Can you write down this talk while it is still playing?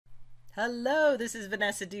Hello, this is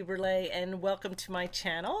Vanessa DeBurle, and welcome to my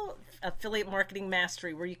channel, Affiliate Marketing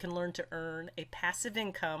Mastery, where you can learn to earn a passive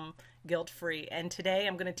income guilt-free. And today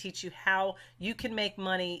I'm going to teach you how you can make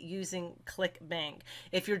money using Clickbank.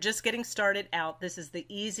 If you're just getting started out, this is the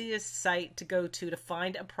easiest site to go to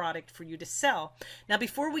find a product for you to sell. Now,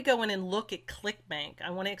 before we go in and look at Clickbank, I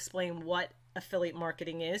want to explain what affiliate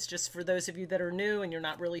marketing is, just for those of you that are new and you're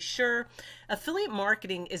not really sure. Affiliate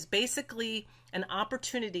marketing is basically an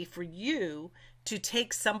opportunity for you to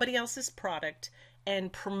take somebody else's product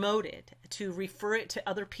and promote it, to refer it to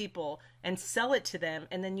other people and sell it to them,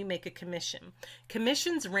 and then you make a commission.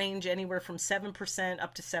 Commissions range anywhere from 7%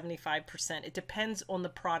 up to 75%. It depends on the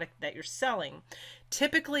product that you're selling.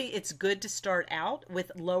 Typically, it's good to start out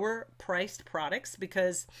with lower priced products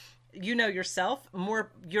because you know yourself,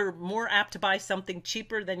 you're more apt to buy something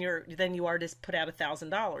cheaper than you are to put out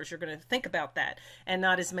 $1,000. You're going to think about that, and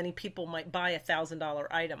not as many people might buy $1,000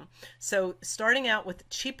 item. So starting out with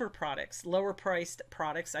cheaper products, lower priced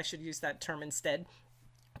products, I should use that term instead,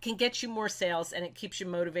 can get you more sales, and it keeps you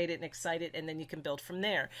motivated and excited, and then you can build from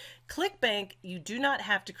there. Clickbank, you do not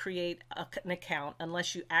have to create an account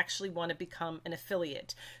unless you actually want to become an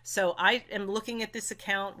affiliate. So I am looking at this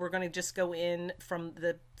account. We're going to just go in from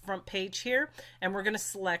the front page here, and we're going to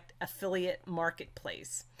select affiliate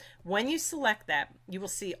marketplace. When you select that, you will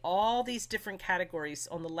see all these different categories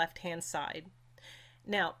on the left hand side.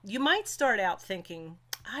 Now, you might start out thinking,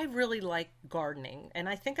 I really like gardening, and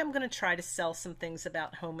I think I'm going to try to sell some things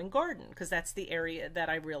about home and garden because that's the area that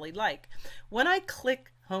I really like. When I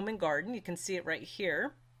click home and garden, you can see it right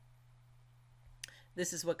here.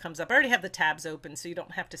 This is what comes up. I already have the tabs open, so you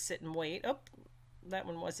don't have to sit and wait. Oh, that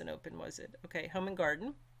one wasn't open, was it? Okay, home and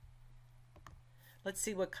garden. Let's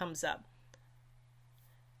see what comes up.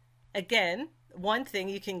 Again, one thing,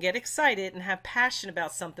 you can get excited and have passion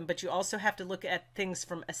about something, but you also have to look at things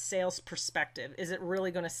from a sales perspective. Is it really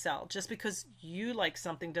going to sell? Just because you like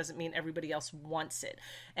something doesn't mean everybody else wants it.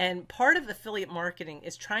 And part of affiliate marketing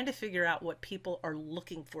is trying to figure out what people are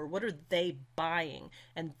looking for. What are they buying?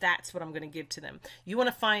 And that's what I'm going to give to them. You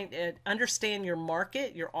want to understand your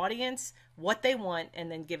market, your audience, what they want, and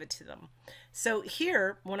then give it to them. So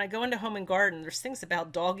here, when I go into home and garden, there's things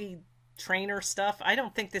about doggy trainer stuff. I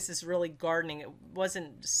don't think this is really gardening. It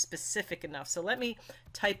wasn't specific enough. So let me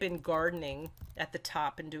type in gardening at the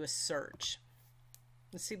top and do a search.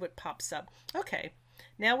 Let's see what pops up. Okay,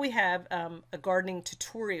 now we have a gardening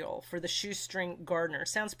tutorial for the shoestring gardener.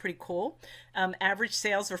 Sounds pretty cool. Average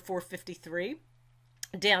sales are $4.53.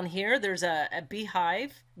 Down here, there's a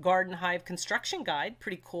beehive, garden hive construction guide.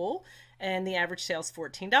 Pretty cool. And the average sale is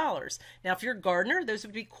 $14. Now, if you're a gardener, those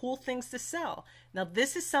would be cool things to sell. Now,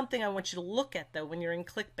 this is something I want you to look at, though, when you're in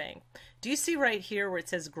Clickbank. Do you see right here where it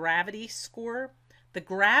says gravity score? The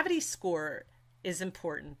gravity score is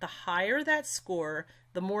important. The higher that score,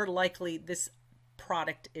 the more likely this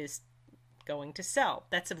product is going to sell.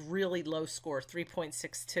 That's a really low score,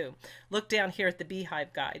 3.62. Look down here at the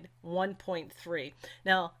beehive guide, 1.3.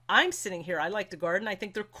 Now, I'm sitting here, I like to garden. I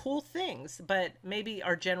think they're cool things, but maybe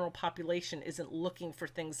our general population isn't looking for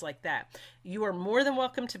things like that. You are more than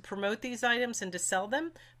welcome to promote these items and to sell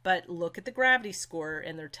them, but look at the gravity score,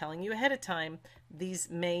 and they're telling you ahead of time these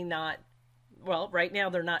may not, well, right now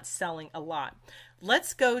they're not selling a lot.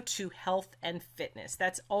 Let's go to health and fitness.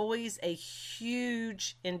 That's always a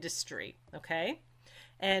huge industry, okay?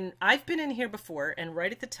 And I've been in here before, and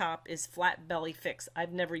right at the top is Flat Belly Fix.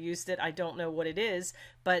 I've never used it. I don't know what it is,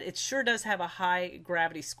 but it sure does have a high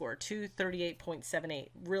gravity score, 238.78,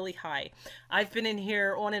 really high. I've been in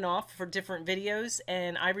here on and off for different videos,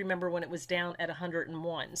 and I remember when it was down at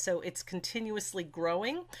 101. So it's continuously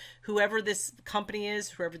growing. Whoever this company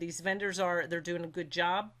is, whoever these vendors are, they're doing a good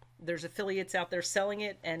job. There's affiliates out there selling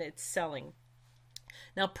it, and it's selling.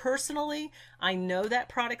 Now, personally, I know that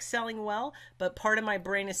product's selling well, but part of my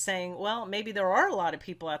brain is saying, well, maybe there are a lot of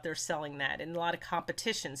people out there selling that and a lot of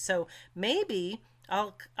competition. So maybe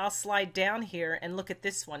I'll slide down here and look at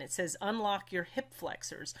this one. It says unlock your hip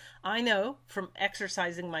flexors. I know from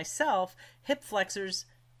exercising myself, hip flexors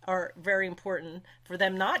are very important for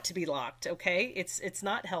them not to be locked, okay? It's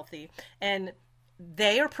not healthy. And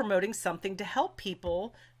they are promoting something to help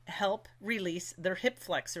people help release their hip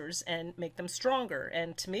flexors and make them stronger.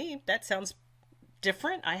 And to me, that sounds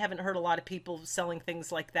different. I haven't heard a lot of people selling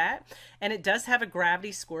things like that. And it does have a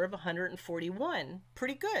gravity score of 141.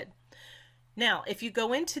 Pretty good. Now, if you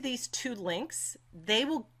go into these two links, they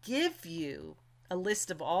will give you a list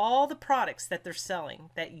of all the products that they're selling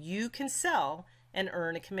that you can sell and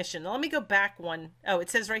earn a commission. Now, let me go back one. Oh, it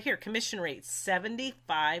says right here, commission rate,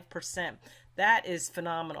 75%. That is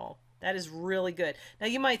phenomenal. That is really good. Now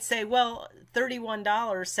you might say, well, $31,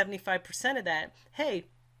 75% of that. Hey,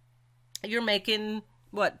 you're making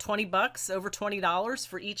what, 20 bucks, over $20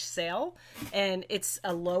 for each sale, and it's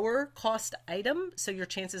a lower cost item, so your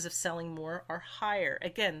chances of selling more are higher.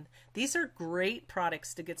 Again, these are great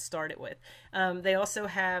products to get started with. They also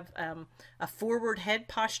have a forward head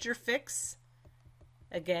posture fix.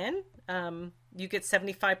 Again, you get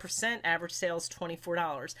 75%, average sales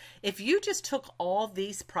 $24. If you just took all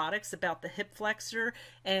these products about the hip flexor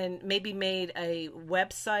and maybe made a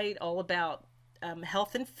website all about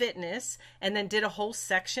health and fitness, and then did a whole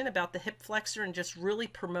section about the hip flexor and just really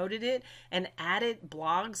promoted it and added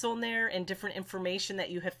blogs on there and different information that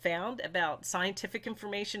you have found about scientific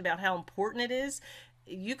information about how important it is,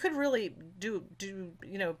 you could really do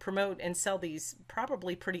promote and sell these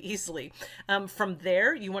probably pretty easily. From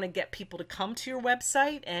there, you want to get people to come to your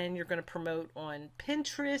website, and you're going to promote on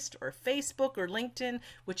Pinterest or Facebook or LinkedIn,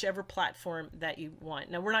 whichever platform that you want.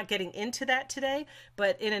 Now, we're not getting into that today,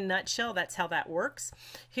 but in a nutshell, that's how that works.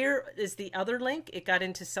 Here is the other link. It got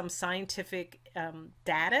into some scientific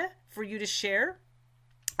data for you to share.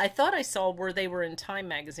 I thought I saw where they were in Time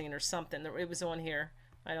magazine or something. It was on here.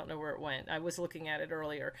 I don't know where it went. I was looking at it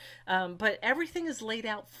earlier. But everything is laid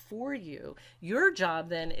out for you. Your job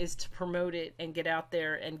then is to promote it and get out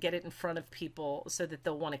there and get it in front of people so that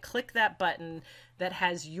they'll want to click that button that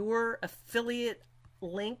has your affiliate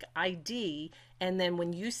link ID. And then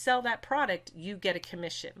when you sell that product, you get a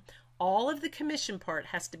commission. All of the commission part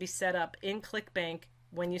has to be set up in Clickbank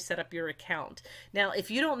when you set up your account. Now,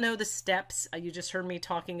 if you don't know the steps, you just heard me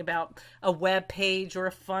talking about a web page or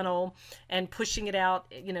a funnel and pushing it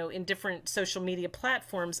out, in different social media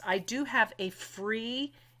platforms. I do have a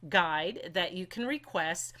free guide that you can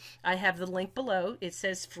request. I have the link below. It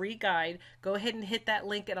says free guide. Go ahead and hit that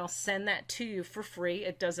link and I'll send that to you for free.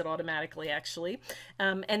 It does it automatically, actually.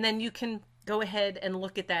 And then you can go ahead and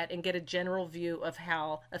look at that and get a general view of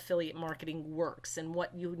how affiliate marketing works and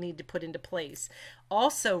what you need to put into place.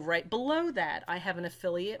 Also, right below that, I have an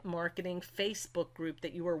affiliate marketing Facebook group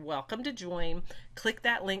that you are welcome to join. Click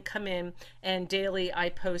that link, come in, and daily I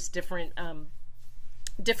post different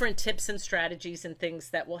tips and strategies and things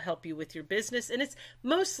that will help you with your business. And it's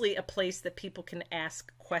mostly a place that people can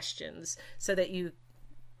ask questions so that you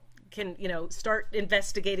can, start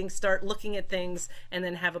investigating, start looking at things, and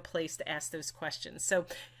then have a place to ask those questions. So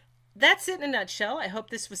that's it in a nutshell. I hope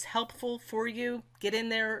this was helpful for you. Get in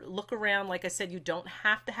there, look around. Like I said, you don't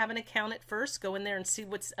have to have an account at first. Go in there and see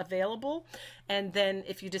what's available. And then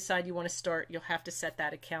if you decide you want to start, you'll have to set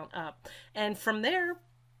that account up. And from there,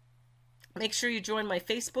 make sure you join my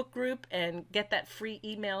Facebook group and get that free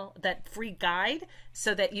email, that free guide,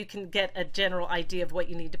 so that you can get a general idea of what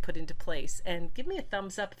you need to put into place. And give me a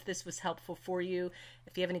thumbs up if this was helpful for you.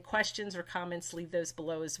 If you have any questions or comments, leave those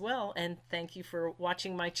below as well. And thank you for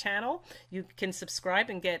watching my channel. You can subscribe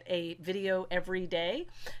and get a video every day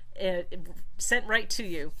sent right to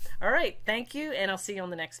you. All right, thank you, and I'll see you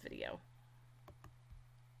on the next video.